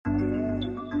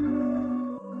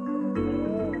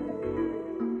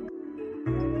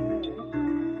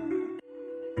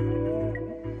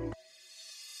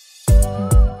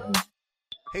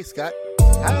Hey, Scott,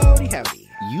 Howdy, howdy.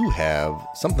 you have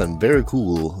something very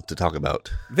cool to talk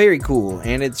about. Very cool,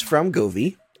 and it's from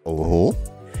Govee. Oh,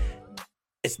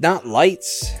 It's not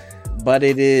lights, but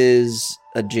it is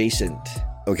adjacent.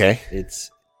 okay. It's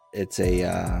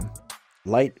a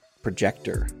light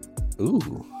projector,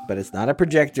 Ooh, but it's not a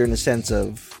projector in the sense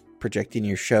of projecting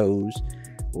your shows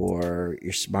or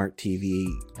your smart TV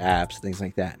apps, things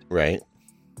like that. right.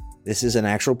 This is an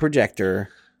actual projector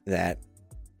that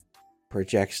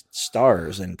projects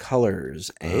stars and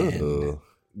colors and Ooh.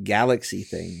 galaxy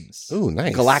things. Ooh,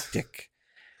 nice. Galactic.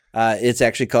 It's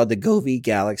actually called the Govee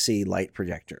Galaxy Light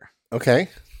Projector. Okay.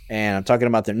 And I'm talking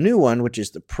about the new one, which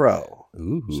is the Pro.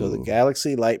 Ooh. So the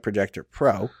Galaxy Light Projector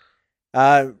Pro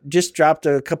just dropped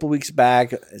a couple weeks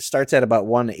back. It starts at about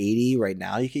 $180 right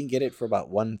now. You can get it for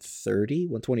about $130,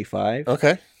 $125.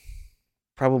 Okay.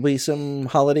 Probably some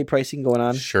holiday pricing going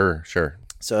on. Sure.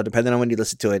 So depending on when you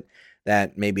listen to it,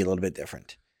 that may be a little bit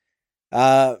different.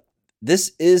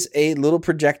 This is a little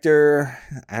projector.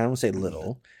 I don't want to say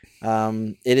little.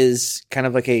 It is kind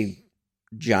of like a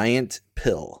giant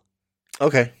pill.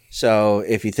 Okay. So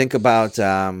if you think about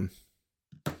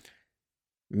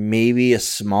maybe a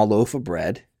small loaf of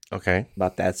bread, Okay.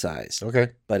 about that size, Okay.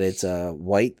 but it's a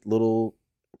white little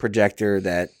projector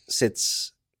that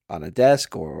sits on a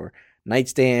desk or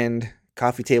nightstand,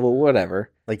 coffee table,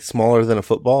 whatever. Like smaller than a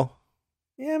football?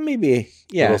 Yeah, maybe. A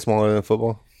Yeah. little smaller than a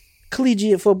football?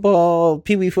 Collegiate football,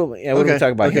 pee-wee football. Yeah, what are we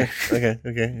talking about here?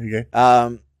 Okay.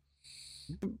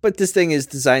 But this thing is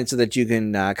designed so that you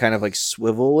can kind of like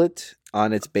swivel it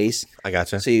on its base. I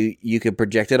gotcha. So you could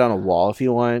project it on a wall if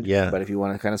you want. Yeah. But if you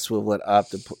want to kind of swivel it up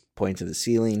to point to the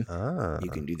ceiling, Ah. you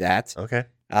can do that. Okay.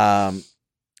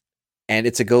 And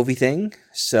it's a Govee thing.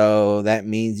 So that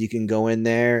means you can go in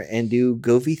there and do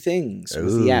Govee things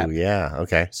with the app. Yeah.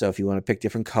 Okay. So if you want to pick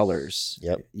different colors,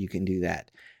 Yep. you can do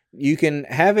that. You can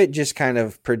have it just kind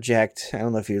of project. I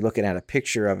don't know if you're looking at a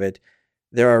picture of it.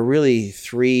 There are really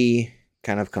three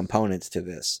kind of components to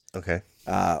this. Okay.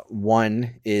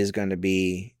 One is going to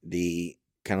be the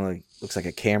kind of like, looks like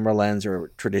a camera lens or a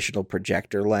traditional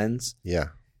projector lens. Yeah.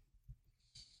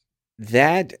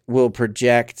 That will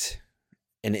project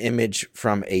an image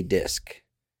from a disc.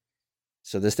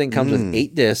 So this thing comes with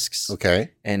 8 discs. Okay.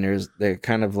 And they're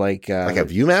kind of like Like a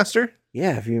ViewMaster?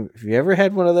 yeah, have you ever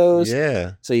had one of those?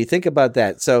 Yeah. So you think about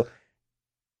that. So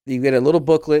you get a little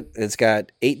booklet. It's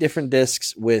got 8 different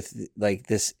discs with like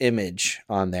this image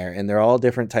on there, and they're all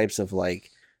different types of like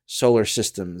solar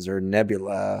systems or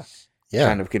nebula Yeah.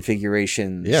 kind of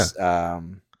configurations. Yeah.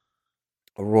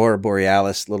 Aurora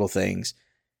borealis, little things.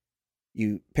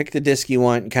 You pick the disc you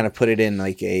want and kind of put it in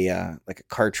like a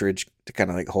cartridge to kind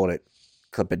of like hold it,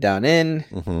 clip it down in,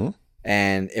 Mm-hmm.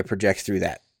 and it projects through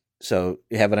that. So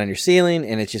you have it on your ceiling,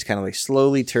 and it's just kind of like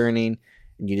slowly turning,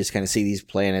 and you just kind of see these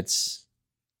planets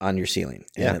on your ceiling.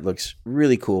 And Yeah. it looks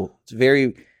really cool. It's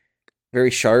very,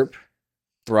 very sharp,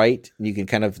 bright. And you can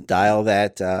kind of dial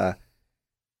that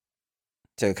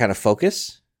to kind of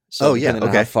focus. So Oh, yeah. depending on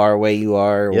Okay. how far away you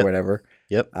are or Yep. whatever.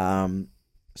 Yep.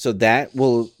 So that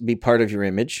will be part of your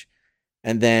image.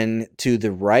 And then to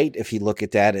the right, if you look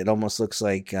at that, it almost looks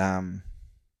like kind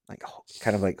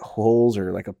of like holes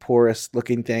or like a porous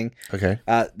looking thing. Okay.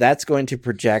 That's going to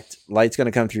project, light's going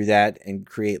to come through that and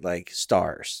create like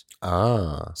stars.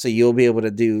 Ah. So you'll be able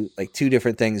to do like 2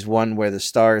 different things. One where the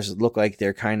stars look like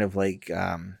they're kind of like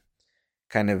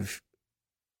kind of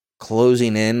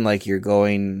closing in, like you're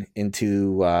going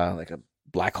into like a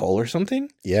black hole or something.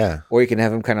 Yeah. Or you can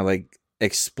have them kind of like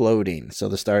exploding. So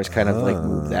the stars kind of like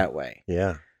move that way.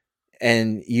 Yeah.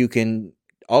 And you can,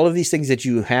 all of these things that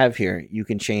you have here, you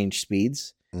can change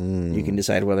speeds. You can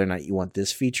decide whether or not you want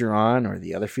this feature on or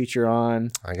the other feature on.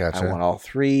 I gotcha. I want all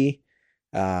 3.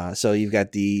 So you've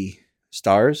got the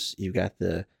stars, you've got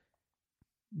the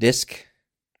disc,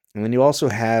 and then you also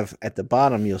have at the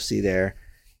bottom, you'll see there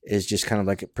is just kind of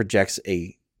like it projects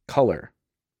a color.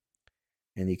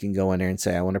 And you can go in there and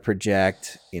say, I want to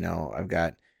project, I've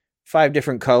got 5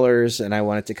 different colors and I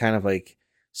want it to kind of like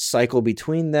cycle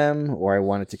between them, or I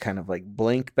want it to kind of like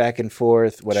blink back and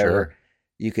forth, whatever. Sure.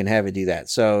 You can have it do that.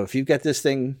 So if you've got this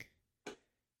thing,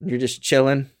 you're just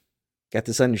chilling, got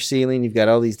this on your ceiling, you've got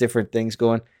all these different things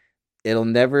going, it'll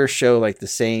never show like the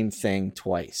same thing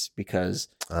twice because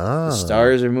the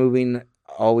stars are moving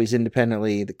always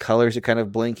independently. The colors are kind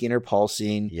of blinking or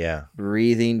pulsing, Yeah.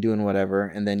 breathing, doing whatever.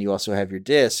 And then you also have your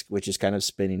disc, which is kind of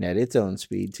spinning at its own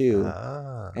speed too.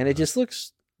 And it just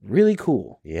looks really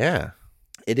cool. Yeah.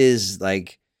 It is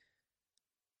like,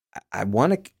 I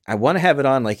want to have it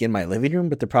on like in my living room,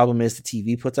 but the problem is the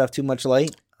TV puts off too much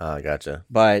light. Gotcha.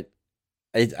 But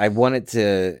I want it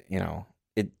to,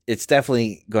 it's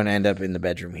definitely going to end up in the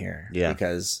bedroom here. Yeah.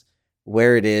 Because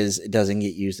where it is, it doesn't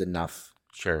get used enough.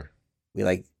 Sure.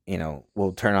 We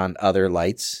we'll turn on other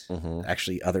lights,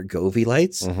 actually other Govee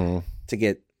lights, to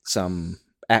get some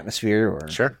atmosphere or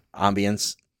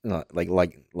ambience, like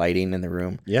lighting in the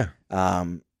room. Yeah.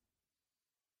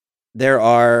 There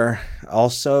are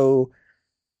also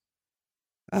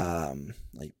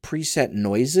like preset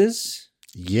noises.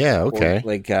 Yeah. Okay.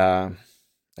 Or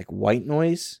like white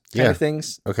noise kind of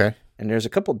things. Okay. And there's a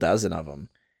couple dozen of them,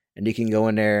 and you can go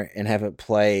in there and have it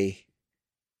play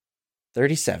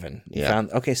 37.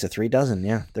 So 3 dozen.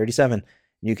 Yeah. 37.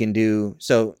 You can do,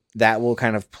 so that will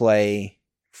kind of play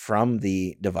from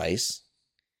the device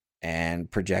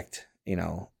and project,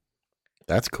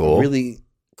 that's cool. A really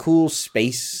cool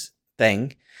space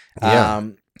thing. Yeah.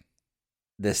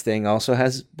 This thing also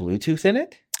has Bluetooth in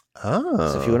it.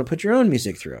 Oh. So if you want to put your own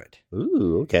music through it.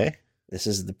 Ooh, okay. This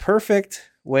is the perfect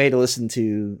way to listen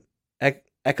to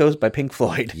Echoes by Pink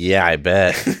Floyd. Yeah, I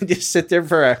bet. Just sit there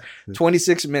for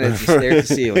 26 minutes and stare at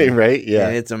the ceiling. Right? Yeah.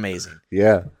 And it's amazing.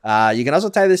 Yeah. You can also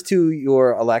tie this to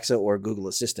your Alexa or Google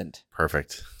Assistant.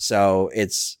 Perfect. So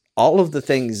it's all of the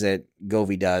things that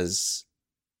Govee does,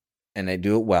 and they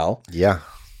do it well. Yeah.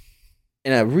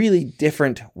 In a really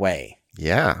different way.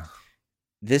 Yeah.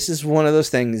 This is one of those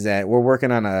things that we're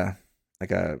working on a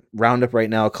roundup right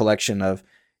now, a collection of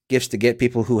gifts to get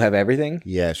people who have everything.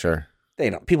 Yeah, sure.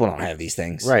 People don't have these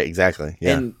things. Right, exactly.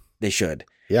 Yeah. And they should.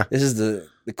 Yeah. This is the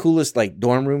coolest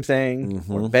dorm room thing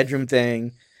or bedroom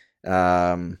thing.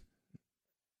 A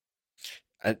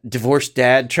divorced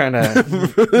dad trying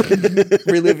to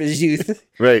relive his youth.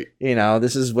 Right.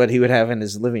 This is what he would have in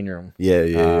his living room.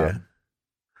 Yeah.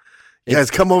 You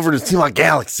guys come over to see my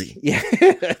Galaxy. Yeah.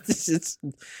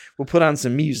 We'll put on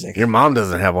some music. Your mom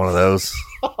doesn't have one of those.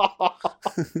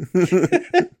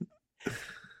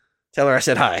 Tell her I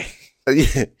said hi.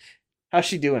 Yeah. How's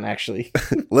she doing, actually?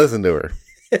 Listen to her.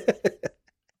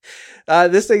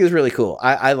 This thing is really cool.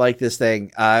 I like this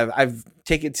thing. I've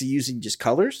taken to using just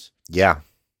colors. Yeah.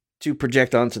 To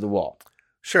project onto the wall.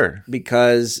 Sure.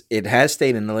 Because it has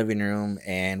stayed in the living room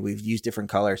and we've used different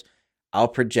colors. I'll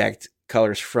project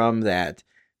colors from that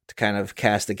to kind of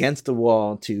cast against the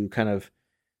wall to kind of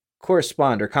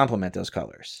correspond or complement those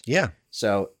colors. Yeah.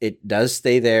 So it does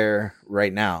stay there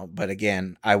right now. But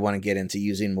again, I want to get into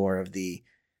using more of the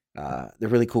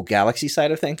really cool Galaxy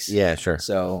side of things. Yeah, sure.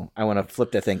 So I want to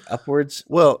flip that thing upwards.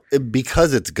 Well,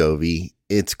 because it's Govee,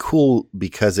 it's cool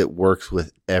because it works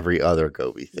with every other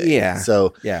Govee thing. Yeah.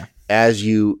 So yeah, and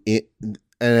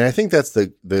I think that's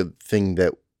the thing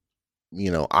that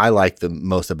I like the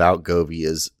most about Govee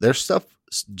is their stuff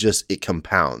it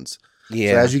compounds.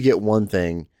 Yeah. So as you get one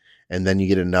thing and then you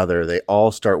get another, they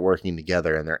all start working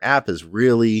together, and their app is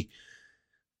really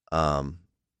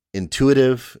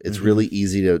intuitive. It's really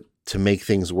easy to make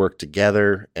things work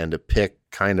together and to pick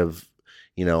kind of,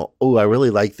 I really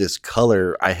like this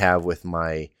color I have with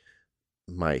my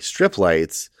strip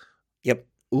lights. Yep.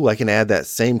 Ooh, I can add that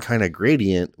same kind of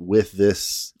gradient with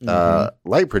this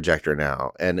light projector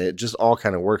now. And it just all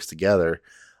kind of works together.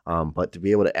 But to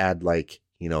be able to add a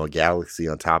galaxy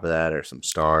on top of that or some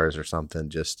stars or something,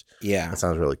 that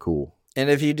sounds really cool. And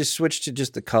if you just switch to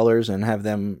just the colors and have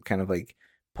them kind of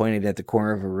pointed at the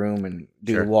corner of a room and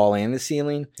do the wall and the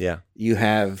ceiling, you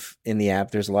have in the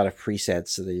app, there's a lot of presets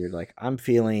so that you're like, I'm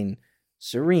feeling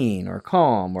serene or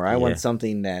calm, or I want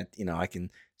something that, I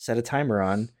can set a timer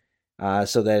on.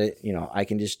 So that I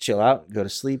can just chill out, go to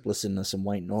sleep, listen to some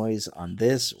white noise on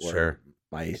this or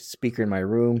my speaker in my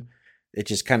room. It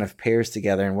just kind of pairs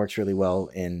together and works really well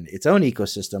in its own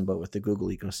ecosystem, but with the Google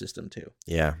ecosystem too.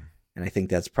 Yeah. And I think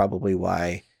that's probably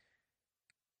why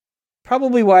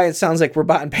it sounds like we're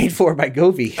bought and paid for by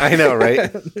Govee. I know, right?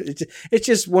 It's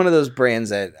just one of those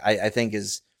brands that I think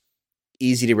is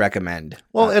easy to recommend.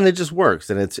 Well, and it just works,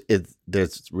 and it's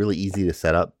really easy to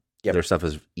set up. Yep. Their stuff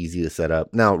is easy to set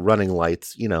up. Now, running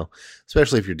lights,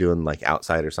 especially if you're doing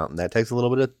outside or something, that takes a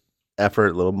little bit of effort,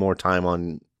 a little more time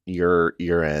on your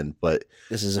end. But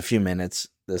this is a few minutes.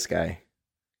 This guy,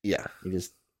 you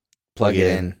just plug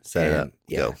it in, set it up,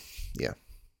 go. Yeah.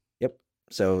 Yep.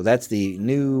 So that's the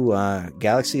new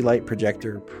Galaxy Light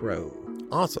Projector Pro.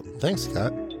 Awesome. Thanks,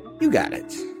 Scott. You got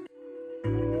it.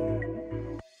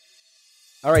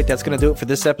 All right, that's going to do it for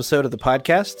this episode of the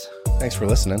podcast. Thanks for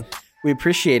listening. We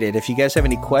appreciate it. If you guys have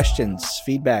any questions,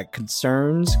 feedback,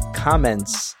 concerns,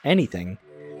 comments, anything,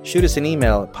 shoot us an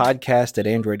email at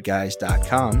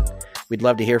podcast@androidguys.com. We'd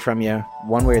love to hear from you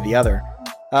one way or the other.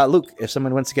 Luke, if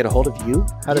someone wants to get a hold of you,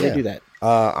 how do they do that?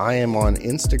 I am on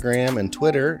Instagram and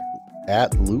Twitter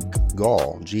at Luke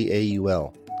Gaul,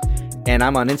 Gaul. And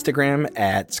I'm on Instagram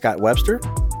at Scott Webster.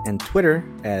 and Twitter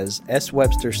as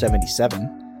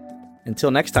swebster77.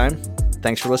 Until next time,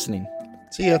 thanks for listening.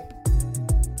 See ya.